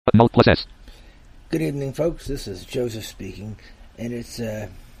Alt plus S. Good evening, folks. This is Joseph speaking, and it's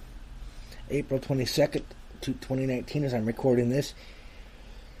April 22nd, 2019 as I'm recording this.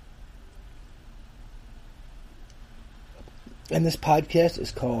 And this podcast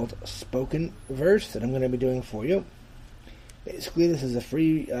is called Spoken Verse that I'm going to be doing for you. Basically, this is a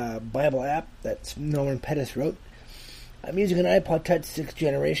free Bible app that Norman Pettis wrote. I'm using an iPod Touch 6th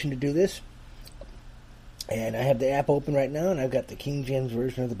generation to do this. And I have the app open right now, and I've got the King James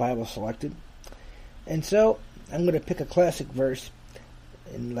Version of the Bible selected. And so, I'm going to pick a classic verse,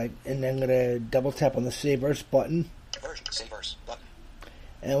 and I'm going to double tap on the Say Verse button. Say Verse button.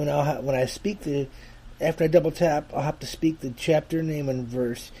 And when I speak after I double tap, I'll have to speak the chapter, name, and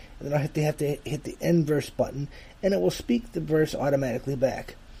verse, and then I'll have to hit the End Verse button, and it will speak the verse automatically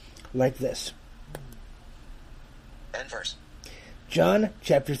back, like this. End verse. John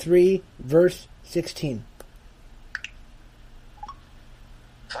chapter 3, verse 16.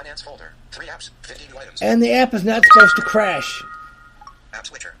 Finance folder. 3 apps. 50 new items. And the app is not supposed to crash. App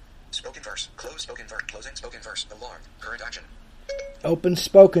switcher. Spoken verse. Close spoken verse. Closing spoken verse. Alarm. Current action. Open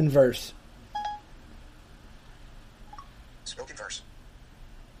spoken verse. Spoken verse.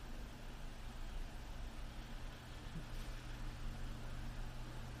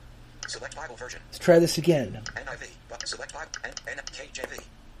 Select Bible version. Let's try this again. NIV. Select Bible. KJV.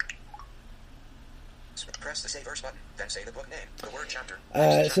 Press the Say Verse button. Then say the book name. The word chapter.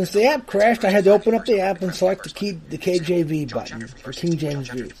 Since the app crashed, I had to open up the app and select the KJV button for King James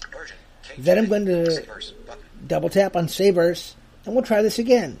Version. Then I'm going to double tap on Say Verse, and we'll try this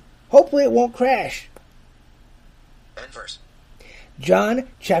again. Hopefully it won't crash. End verse. John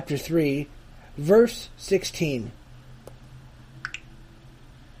chapter 3, verse 16.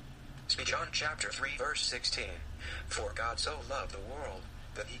 John chapter 3, verse 16. For God so loved the world,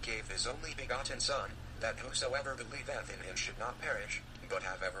 that he gave his only begotten Son, that whosoever believeth in him should not perish, but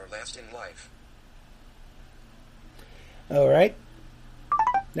have everlasting life. Alright.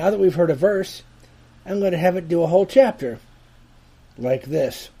 Now that we've heard a verse, I'm going to have it do a whole chapter. Like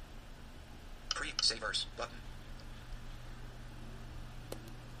this. Say Verse button.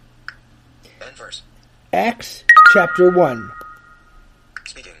 End verse. Acts chapter 1.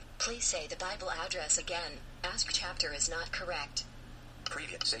 Speaking. Please say the Bible address again. Ask chapter is not correct.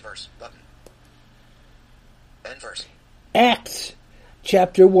 Previous Say Verse button. End verse. Acts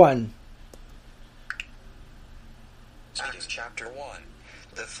chapter 1. Acts chapter 1.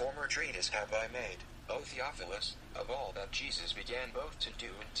 The former treatise have I made, O Theophilus, of all that Jesus began both to do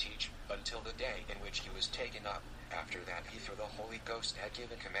and teach, until the day in which he was taken up. After that he through the Holy Ghost had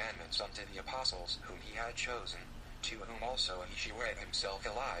given commandments unto the apostles whom he had chosen, to whom also he shewed himself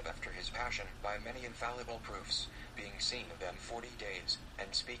alive after his passion by many infallible proofs, being seen of them 40 days, and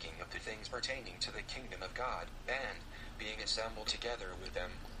speaking of the things pertaining to the kingdom of God, and, being assembled together with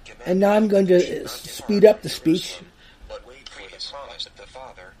them, and now I'm going to speed up the speech. But wait for the promise of the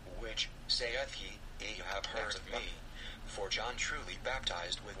Father, which, saith he, ye have heard of me. For John truly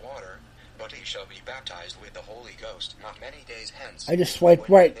baptized with water, but he shall be baptized with the Holy Ghost not many days hence. I just swiped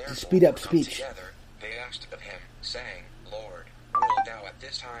right to speed up speech. Together, they asked of him, saying, Lord, wilt thou at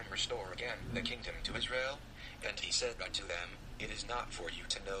this time restore again the kingdom to Israel? And he said unto them, It is not for you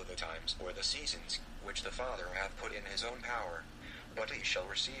to know the times or the seasons, which the Father hath put in his own power. But ye shall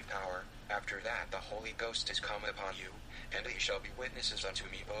receive power, after that the Holy Ghost is come upon you, and ye shall be witnesses unto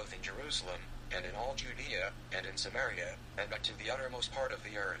me both in Jerusalem, and in all Judea, and in Samaria, and unto the uttermost part of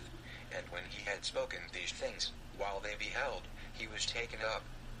the earth. And when he had spoken these things, while they beheld, he was taken up,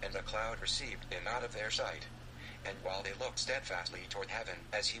 and the cloud received him out of their sight. And while they looked steadfastly toward heaven,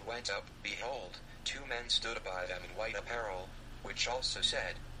 as he went up, behold, 2 men stood by them in white apparel, which also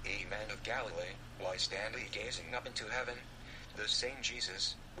said, Ye men of Galilee, why stand ye gazing up into heaven? The same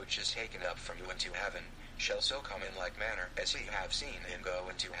Jesus, which is taken up from you into heaven, shall so come in like manner as ye have seen him go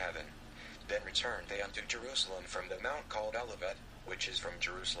into heaven. Then returned they unto Jerusalem from the mount called Olivet, which is from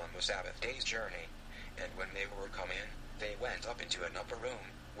Jerusalem a Sabbath day's journey. And when they were come in, they went up into an upper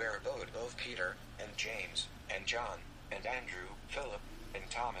room, where abode both Peter, and James, and John, and Andrew, Philip, and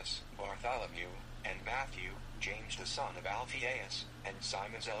Thomas, Bartholomew, and Matthew, James the son of Alphaeus, and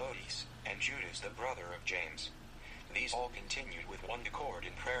Simon Zelotes, and Judas the brother of James. These all continued with one accord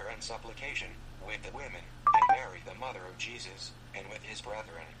in prayer and supplication, with the women, and Mary the mother of Jesus, and with his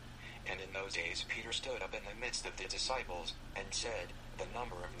brethren. And in those days Peter stood up in the midst of the disciples, and said, The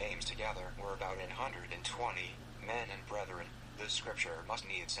number of names together were about 120, men and brethren, the scripture must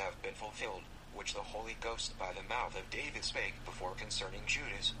needs have been fulfilled, which the Holy Ghost by the mouth of David spake before concerning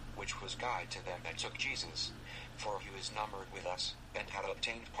Judas, which was guide to them that took Jesus. For he was numbered with us, and had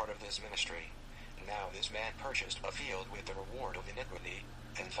obtained part of this ministry. Now this man purchased a field with the reward of iniquity,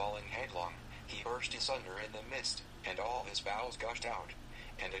 and falling headlong, he burst asunder in the midst, and all his bowels gushed out.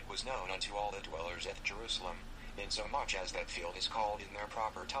 And it was known unto all the dwellers at Jerusalem, insomuch as that field is called in their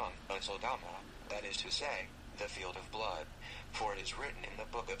proper tongue, Sodoma, that is to say, the field of blood. For it is written in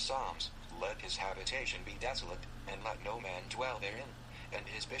the book of Psalms, Let his habitation be desolate, and let no man dwell therein, and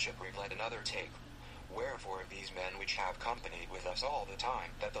his bishopric let another take. Wherefore these men which have company with us all the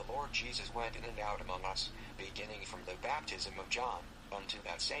time that the Lord Jesus went in and out among us, beginning from the baptism of John, unto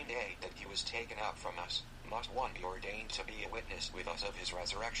that same day that he was taken up from us, must one be ordained to be a witness with us of his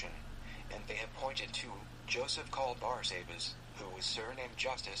resurrection. And they appointed two, Joseph called Barsabas, who was surnamed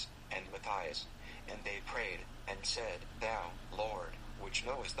Justus, and Matthias. And they prayed, and said, Thou, Lord, which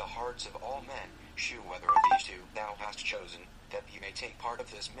knowest the hearts of all men, shew whether of these two thou hast chosen, that ye may take part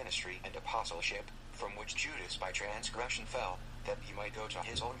of this ministry and apostleship, from which Judas by transgression fell, that he might go to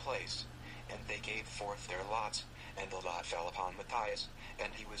his own place. And they gave forth their lots, and the lot fell upon Matthias,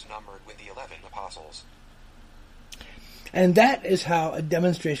 and he was numbered with the 11 apostles. And that is how a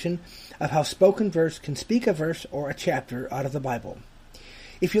demonstration of how spoken verse can speak a verse or a chapter out of the Bible.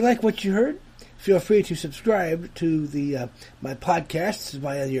 If you like what you heard, feel free to subscribe to the my podcasts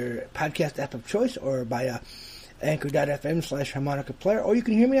via your podcast app of choice or by anchor.fm/harmonica player, or you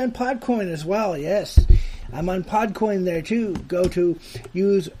can hear me on Podcoin as well. Yes, I'm on Podcoin there too. Go to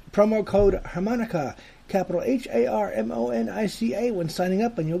use promo code harmonica, capital HARMONICA, when signing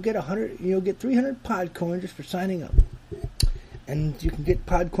up, and you'll get 300 Podcoin just for signing up. And you can get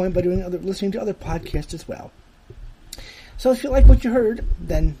Podcoin by listening to other podcasts as well. So if you like what you heard,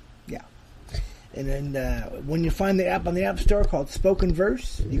 then yeah. And then when you find the app on the App Store called Spoken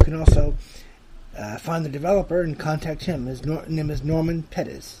Verse, you can also find the developer and contact him. His name is Norman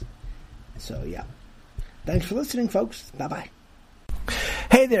Pettis. So yeah. Thanks for listening, folks. Bye-bye.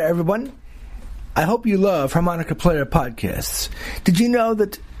 Hey there, everyone. I hope you love Harmonica Player podcasts. Did you know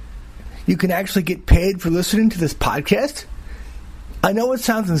that you can actually get paid for listening to this podcast? I know it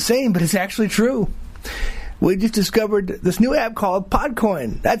sounds insane, but it's actually true. We just discovered this new app called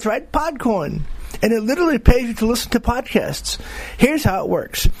Podcoin. That's right, Podcoin. And it literally pays you to listen to podcasts. Here's how it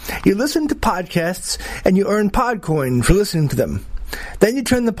works. You listen to podcasts, and you earn Podcoin for listening to them. Then you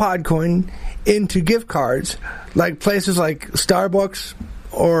turn the Podcoin into gift cards, like places like Starbucks,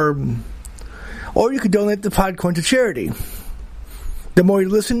 or you could donate the Podcoin to charity. The more you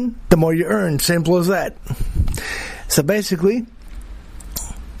listen, the more you earn. Simple as that. So basically,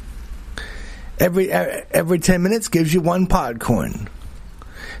 every 10 minutes gives you one Podcoin.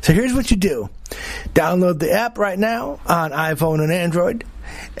 So here's what you do. Download the app right now on iPhone and Android,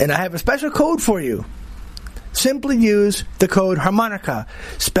 and I have a special code for you. Simply use the code Harmonica,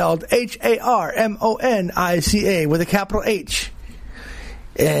 spelled HARMONICA with a capital H.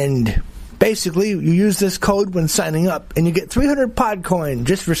 And basically, you use this code when signing up, and you get 300 Podcoin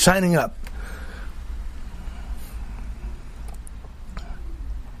just for signing up.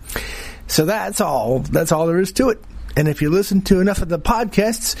 So that's all there is to it. And if you listen to enough of the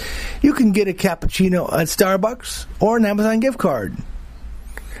podcasts, you can get a cappuccino at Starbucks or an Amazon gift card.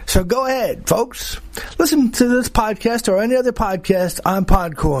 So go ahead, folks. Listen to this podcast or any other podcast on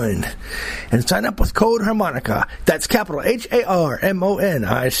Podcoin and sign up with code Harmonica. That's capital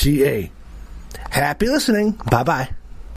HARMONICA. Happy listening. Bye-bye.